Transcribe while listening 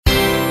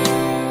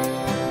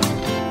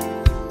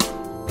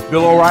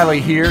Bill O'Reilly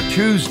here,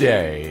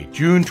 Tuesday,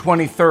 June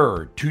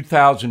 23rd,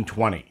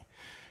 2020.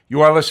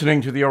 You are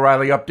listening to the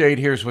O'Reilly Update.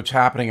 Here's what's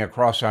happening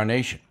across our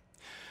nation.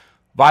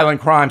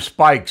 Violent crime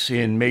spikes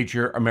in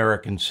major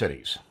American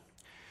cities.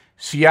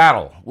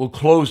 Seattle will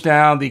close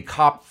down the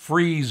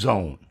cop-free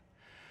zone.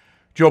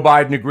 Joe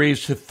Biden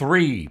agrees to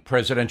 3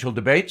 presidential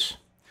debates.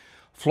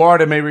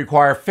 Florida may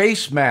require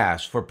face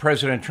masks for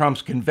President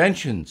Trump's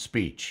convention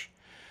speech.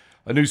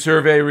 A new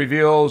survey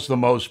reveals the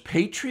most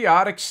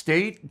patriotic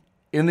state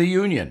in the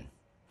union.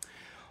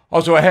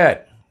 Also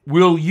ahead,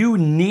 will you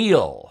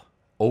kneel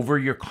over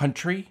your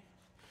country?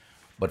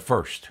 But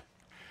first,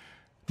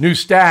 new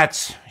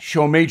stats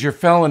show major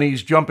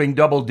felonies jumping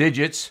double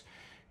digits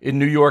in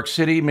New York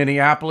City,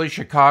 Minneapolis,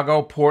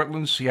 Chicago,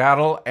 Portland,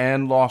 Seattle,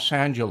 and Los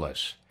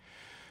Angeles.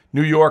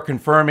 New York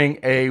confirming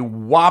a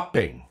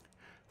whopping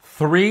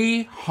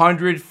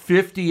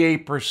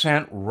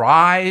 358%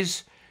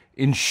 rise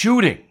in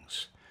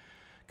shootings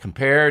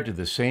compared to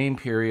the same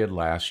period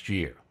last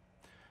year.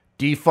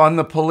 Defund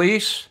the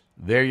police?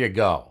 There you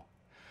go.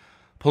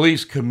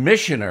 Police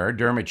Commissioner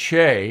Dermot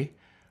Shea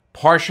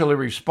partially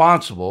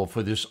responsible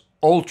for this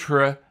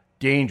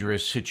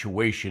ultra-dangerous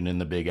situation in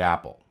the Big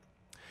Apple.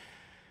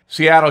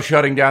 Seattle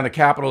shutting down the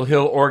Capitol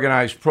Hill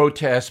organized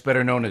protest,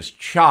 better known as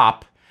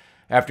CHOP,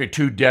 after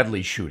 2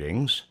 deadly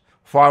shootings.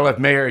 Far-left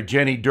Mayor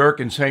Jenny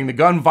Durkan saying the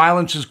gun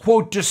violence is,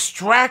 quote,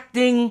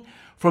 distracting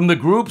from the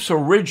group's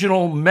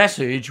original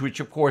message, which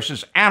of course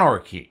is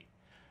anarchy.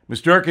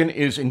 Ms. Durkan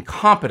is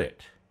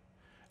incompetent,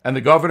 and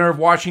the governor of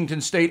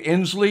Washington State,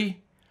 Inslee,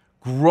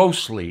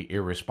 grossly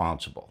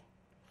irresponsible.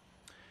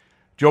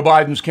 Joe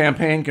Biden's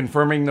campaign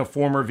confirming the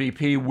former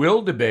VP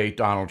will debate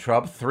Donald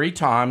Trump 3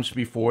 times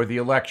before the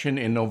election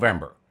in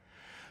November.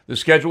 The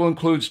schedule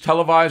includes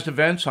televised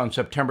events on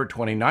September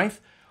 29th,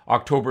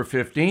 October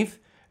 15th,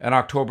 and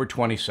October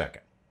 22nd.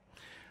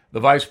 The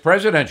vice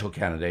presidential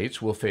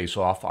candidates will face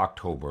off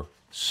October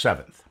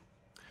 7th.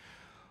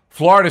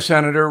 Florida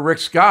Senator Rick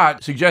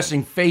Scott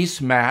suggesting face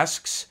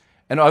masks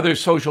and other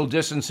social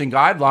distancing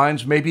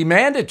guidelines may be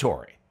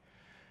mandatory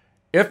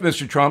if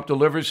Mr. Trump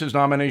delivers his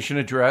nomination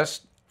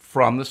address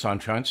from the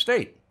Sunshine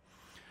State.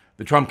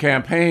 The Trump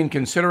campaign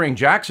considering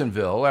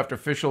Jacksonville after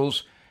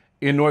officials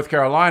in North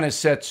Carolina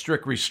set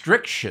strict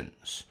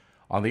restrictions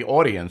on the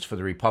audience for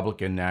the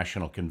Republican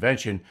National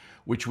Convention,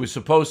 which was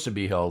supposed to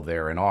be held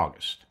there in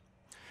August.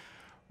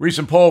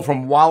 Recent poll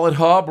from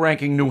WalletHub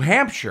ranking New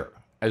Hampshire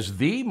as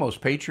the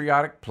most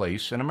patriotic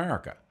place in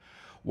America.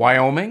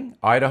 Wyoming,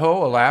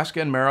 Idaho, Alaska,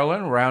 and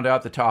Maryland round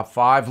out the top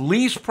 5.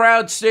 Least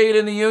proud state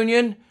in the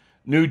union,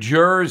 New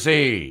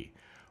Jersey.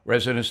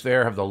 Residents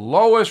there have the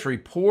lowest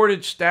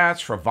reported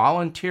stats for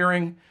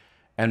volunteering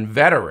and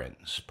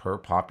veterans per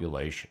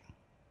population.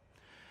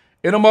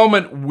 In a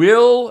moment,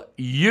 will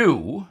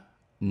you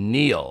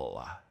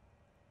kneel?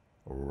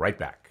 Right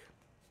back.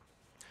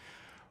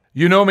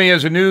 You know me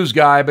as a news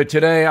guy, but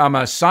today I'm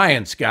a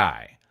science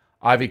guy.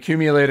 I've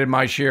accumulated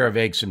my share of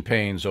aches and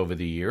pains over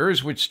the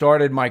years, which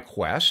started my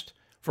quest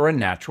for a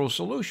natural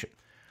solution.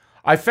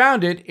 I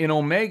found it in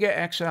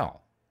Omega XL.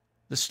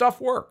 The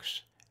stuff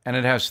works, and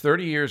it has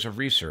 30 years of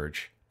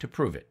research to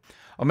prove it.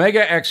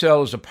 Omega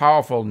XL is a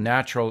powerful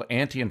natural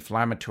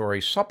anti-inflammatory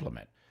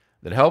supplement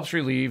that helps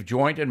relieve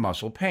joint and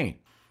muscle pain.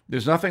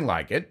 There's nothing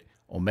like it.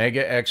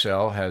 Omega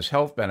XL has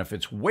health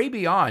benefits way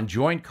beyond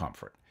joint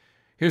comfort.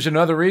 Here's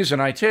another reason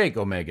I take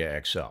Omega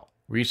XL.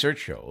 Research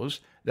shows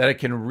that it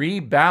can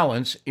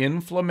rebalance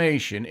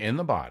inflammation in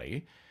the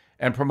body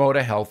and promote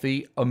a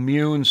healthy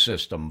immune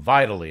system,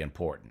 vitally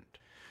important.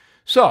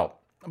 So,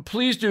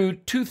 please do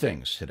 2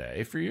 things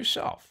today for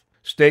yourself.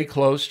 Stay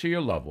close to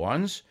your loved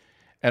ones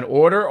and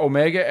order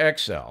Omega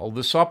XL,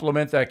 the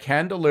supplement that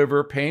can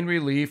deliver pain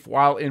relief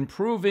while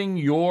improving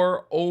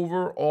your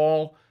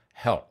overall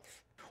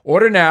health.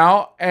 Order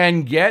now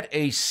and get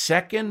a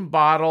second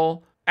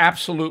bottle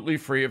absolutely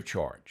free of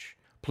charge.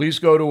 Please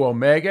go to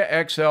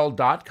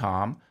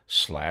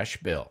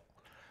omegaxl.com/bill.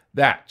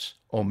 That's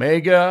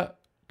omega,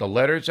 the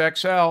letters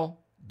xl.com/bill.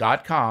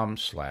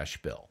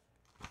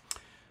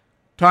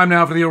 Time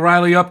now for the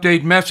O'Reilly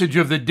Update message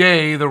of the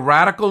day, the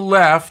radical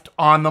left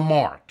on the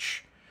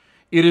march.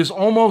 It is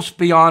almost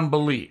beyond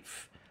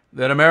belief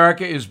that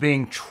America is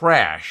being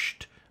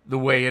trashed the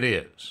way it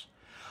is.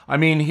 I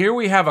mean, here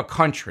we have a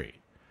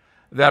country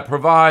that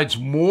provides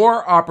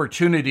more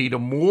opportunity to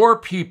more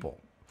people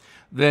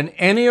than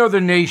any other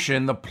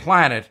nation the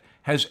planet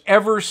has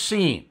ever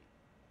seen.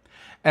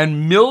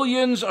 And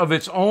millions of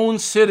its own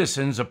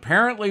citizens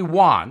apparently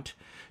want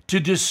to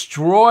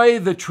destroy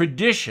the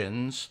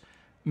traditions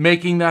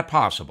making that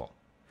possible.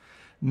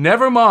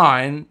 Never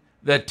mind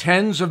that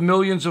tens of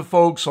millions of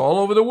folks all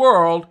over the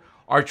world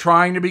are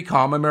trying to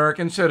become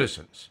American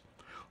citizens.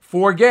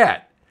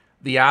 Forget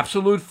the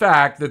absolute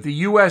fact that the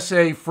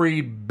USA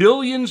freed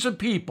billions of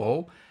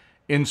people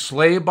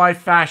enslaved by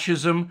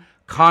fascism,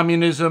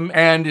 communism,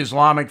 and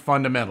Islamic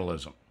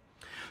fundamentalism.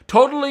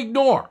 Totally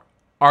ignore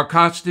our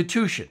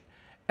Constitution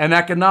and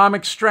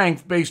economic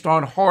strength based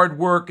on hard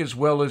work as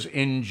well as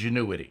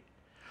ingenuity.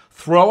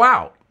 Throw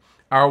out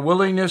our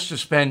willingness to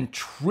spend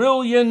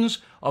trillions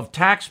of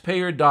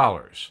taxpayer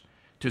dollars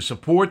to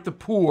support the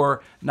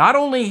poor, not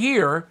only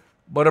here,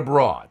 but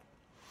abroad.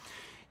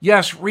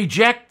 Yes,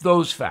 reject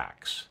those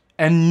facts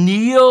and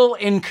kneel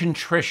in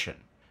contrition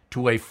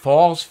to a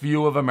false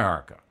view of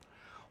America,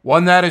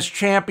 one that is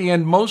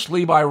championed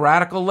mostly by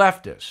radical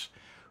leftists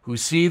who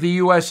see the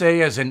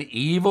USA as an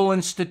evil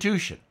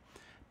institution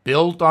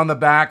built on the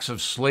backs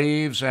of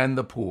slaves and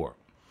the poor,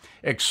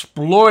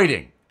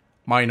 exploiting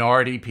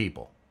minority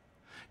people.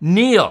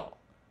 Kneel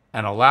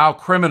and allow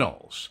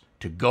criminals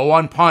to go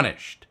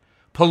unpunished,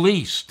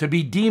 police to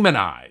be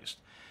demonized,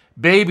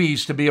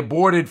 babies to be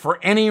aborted for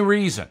any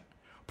reason,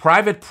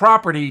 private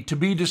property to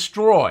be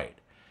destroyed,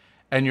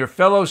 and your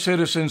fellow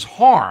citizens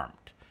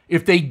harmed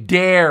if they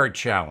dare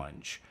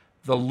challenge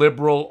the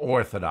liberal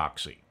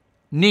orthodoxy.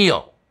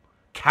 Kneel,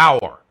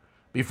 cower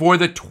before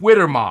the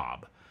Twitter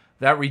mob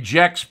that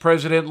rejects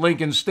President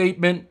Lincoln's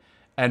statement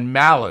and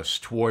malice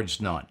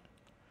towards none.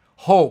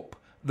 Hope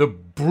the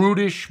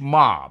brutish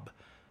mob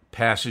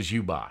passes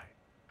you by.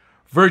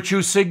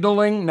 Virtue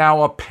signaling,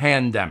 now a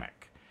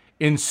pandemic.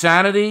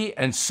 Insanity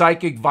and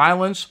psychic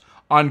violence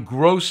on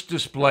gross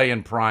display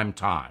in prime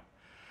time.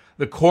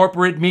 The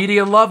corporate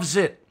media loves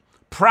it,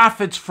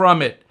 profits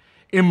from it,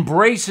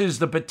 embraces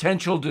the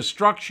potential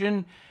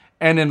destruction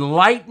and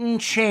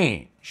enlightened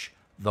change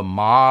the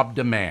mob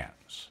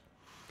demands.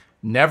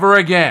 Never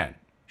again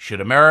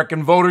should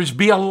American voters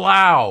be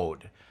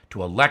allowed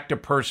to elect a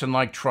person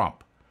like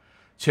Trump.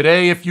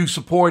 Today, if you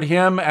support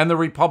him and the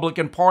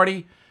Republican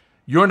Party,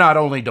 you're not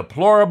only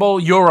deplorable,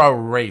 you're a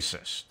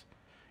racist.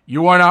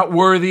 You are not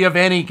worthy of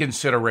any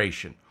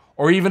consideration,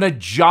 or even a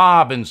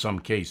job in some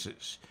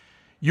cases.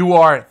 You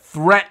are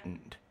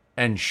threatened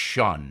and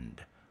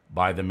shunned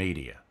by the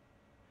media.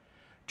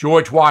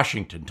 George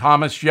Washington,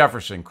 Thomas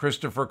Jefferson,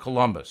 Christopher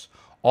Columbus,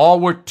 all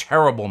were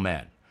terrible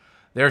men.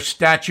 Their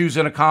statues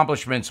and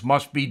accomplishments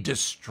must be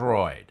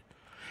destroyed.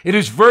 It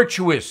is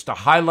virtuous to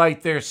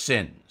highlight their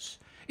sins.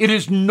 It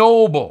is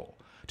noble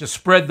to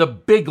spread the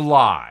big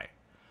lie.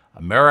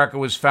 America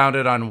was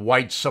founded on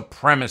white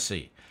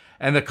supremacy,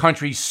 and the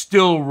country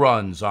still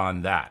runs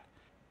on that.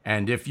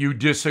 And if you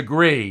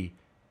disagree,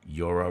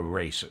 you're a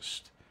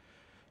racist.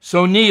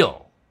 So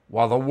kneel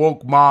while the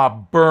woke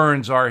mob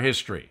burns our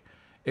history,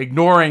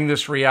 ignoring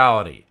this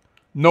reality.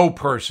 No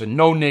person,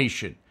 no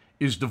nation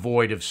is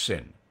devoid of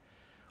sin.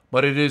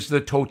 But it is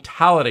the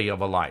totality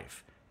of a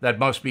life that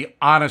must be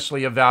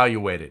honestly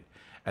evaluated,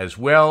 as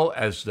well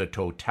as the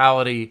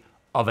totality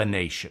of a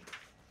nation.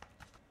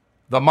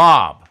 The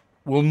mob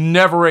will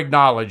never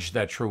acknowledge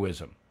that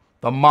truism.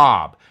 The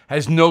mob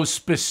has no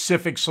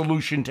specific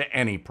solution to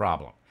any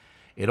problem.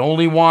 It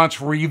only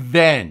wants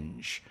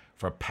revenge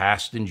for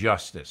past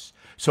injustice,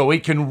 so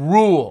it can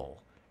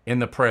rule in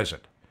the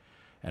present.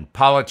 And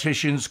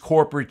politicians,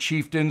 corporate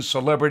chieftains,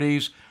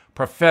 celebrities,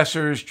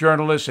 professors,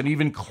 journalists, and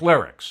even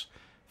clerics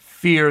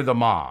fear the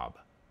mob.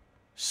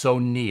 So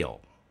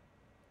kneel,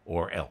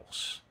 or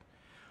else.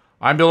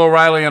 I'm Bill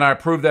O'Reilly, and I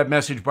approve that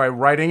message by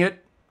writing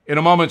it. In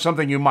a moment,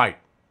 something you might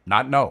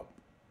not know.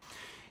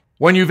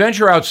 When you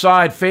venture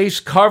outside,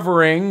 face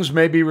coverings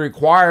may be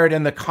required,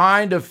 and the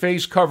kind of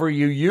face cover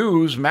you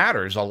use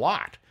matters a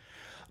lot.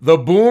 The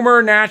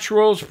Boomer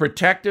Naturals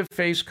Protective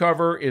Face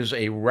Cover is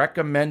a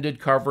recommended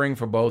covering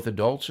for both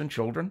adults and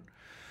children,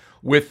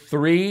 with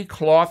 3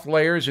 cloth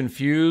layers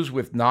infused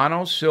with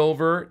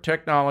nano-silver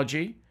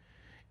technology.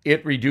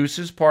 It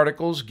reduces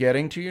particles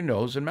getting to your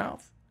nose and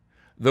mouth.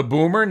 The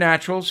Boomer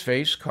Naturals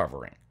Face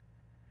Covering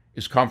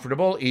is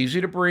comfortable,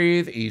 easy to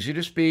breathe, easy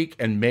to speak,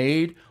 and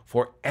made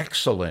for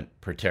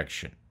excellent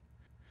protection.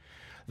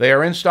 They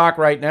are in stock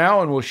right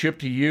now and will ship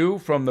to you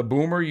from the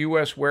Boomer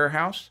U.S.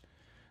 warehouse.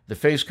 The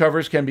face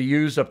covers can be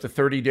used up to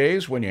 30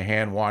 days when you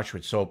hand wash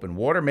with soap and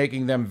water,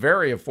 making them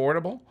very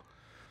affordable.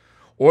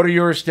 Order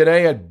yours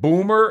today at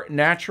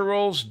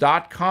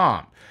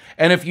boomernaturals.com.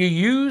 And if you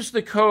use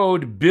the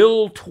code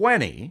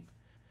BILL20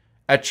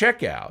 at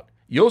checkout,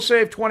 you'll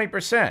save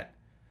 20%.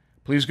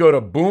 Please go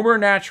to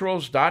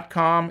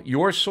boomernaturals.com,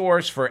 your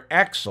source for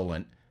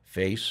excellent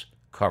face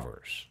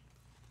covers.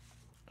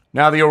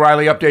 Now the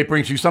O'Reilly Update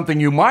brings you something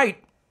you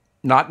might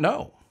not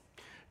know.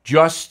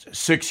 Just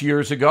 6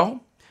 years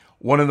ago,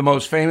 one of the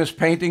most famous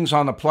paintings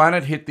on the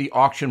planet hit the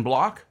auction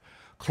block,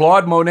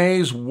 Claude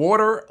Monet's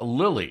Water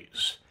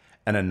Lilies.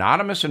 An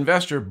anonymous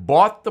investor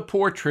bought the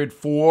portrait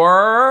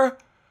for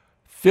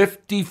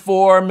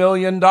 $54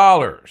 million.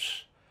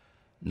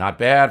 Not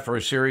bad for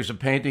a series of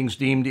paintings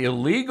deemed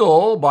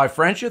illegal by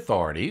French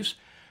authorities.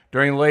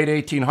 During the late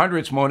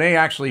 1800s, Monet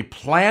actually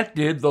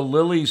planted the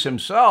lilies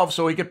himself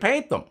so he could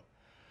paint them.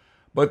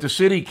 But the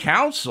city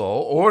council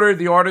ordered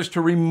the artist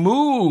to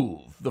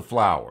remove the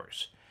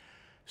flowers,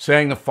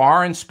 saying the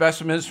foreign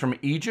specimens from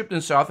Egypt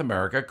and South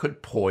America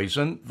could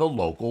poison the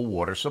local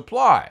water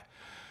supply.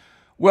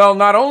 Well,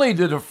 not only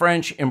did the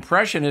French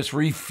impressionist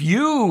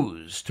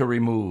refuse to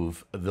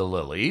remove the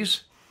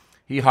lilies,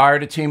 he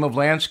hired a team of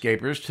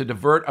landscapers to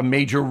divert a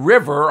major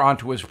river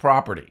onto his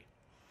property.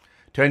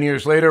 10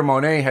 years later,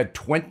 Monet had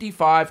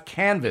 25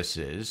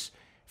 canvases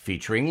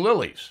featuring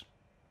lilies.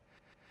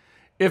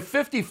 If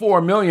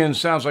 54 million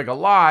sounds like a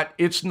lot,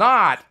 it's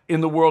not in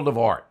the world of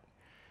art.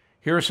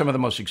 Here are some of the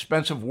most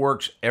expensive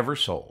works ever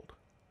sold.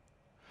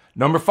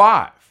 Number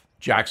 5,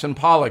 Jackson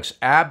Pollock's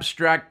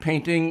abstract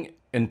painting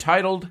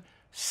entitled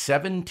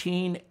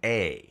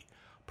 17A.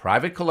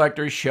 Private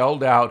collectors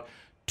shelled out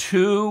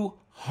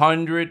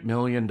 $200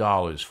 million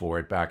for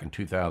it back in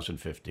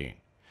 2015.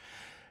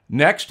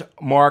 Next,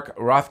 Mark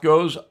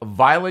Rothko's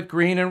Violet,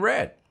 Green, and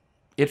Red.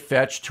 It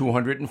fetched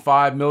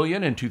 $205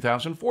 million in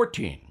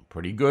 2014.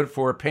 Pretty good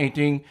for a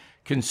painting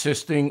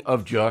consisting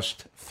of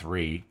just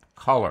 3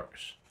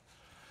 colors.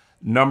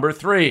 Number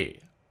 3,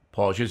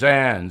 Paul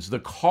Cézanne's The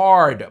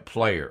Card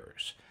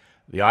Players.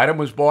 The item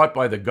was bought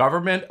by the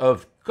government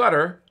of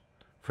Qatar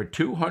for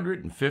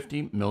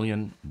 $250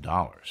 million.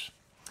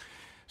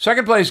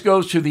 Second place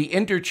goes to The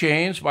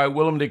Interchange by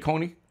Willem de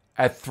Kooning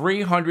at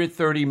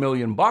 $330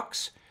 million.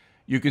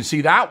 You can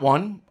see that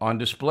one on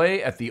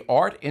display at the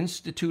Art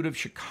Institute of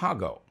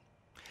Chicago.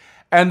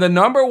 And the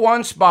number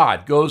 1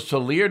 spot goes to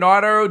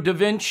Leonardo da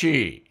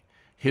Vinci.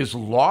 His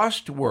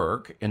lost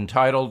work,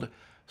 entitled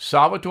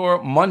Salvator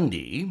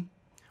Mundi,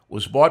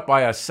 was bought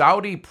by a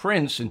Saudi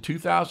prince in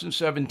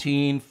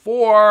 2017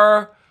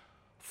 for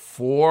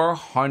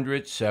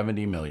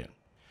 $470 million.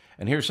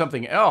 And here's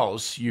something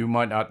else you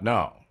might not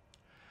know.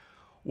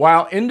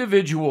 While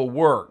individual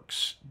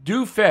works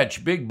do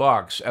fetch big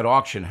bucks at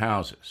auction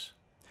houses,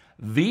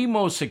 the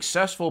most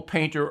successful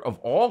painter of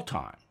all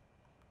time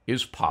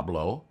is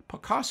Pablo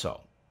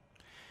Picasso.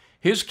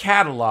 His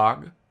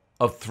catalog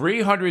of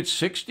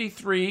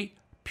 363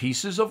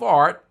 pieces of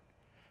art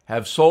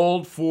have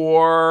sold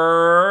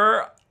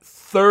for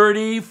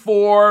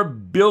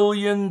 $34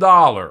 billion.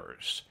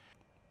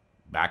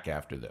 Back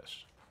after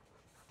this.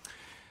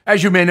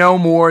 As you may know,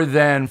 more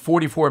than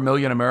 44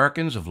 million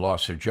Americans have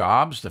lost their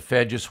jobs. The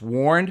Fed just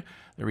warned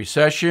the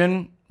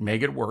recession may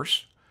get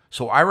worse.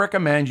 So I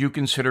recommend you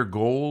consider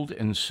gold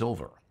and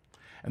silver.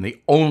 And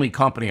the only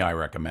company I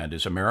recommend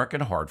is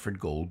American Hartford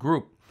Gold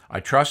Group. I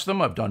trust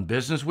them. I've done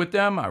business with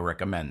them. I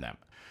recommend them.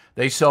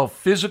 They sell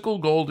physical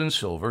gold and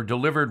silver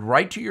delivered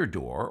right to your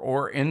door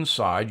or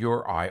inside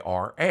your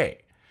IRA.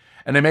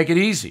 And they make it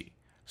easy.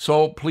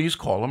 So please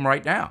call them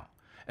right now.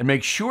 And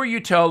make sure you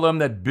tell them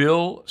that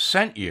Bill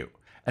sent you.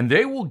 And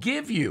they will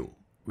give you,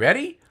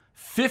 ready?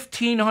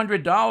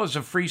 $1,500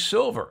 of free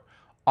silver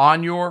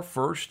on your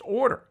first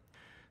order.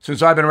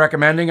 Since I've been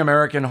recommending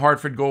American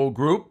Hartford Gold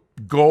Group,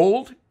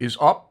 gold is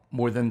up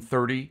more than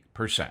 30%.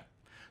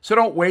 So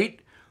don't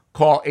wait.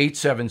 Call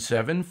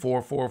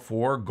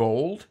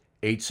 877-444-GOLD,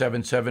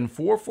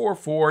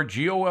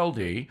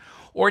 877-444-GOLD,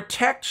 or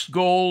text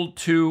GOLD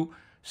to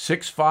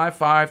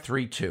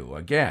 65532.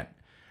 Again,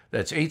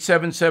 that's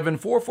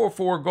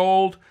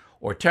 877-444-GOLD,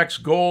 or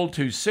text GOLD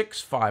to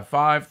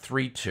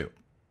 65532.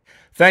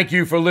 Thank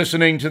you for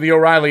listening to the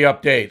O'Reilly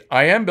Update.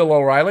 I am Bill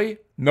O'Reilly.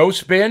 No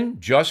spin,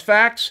 just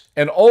facts,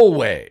 and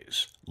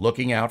always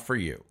looking out for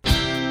you.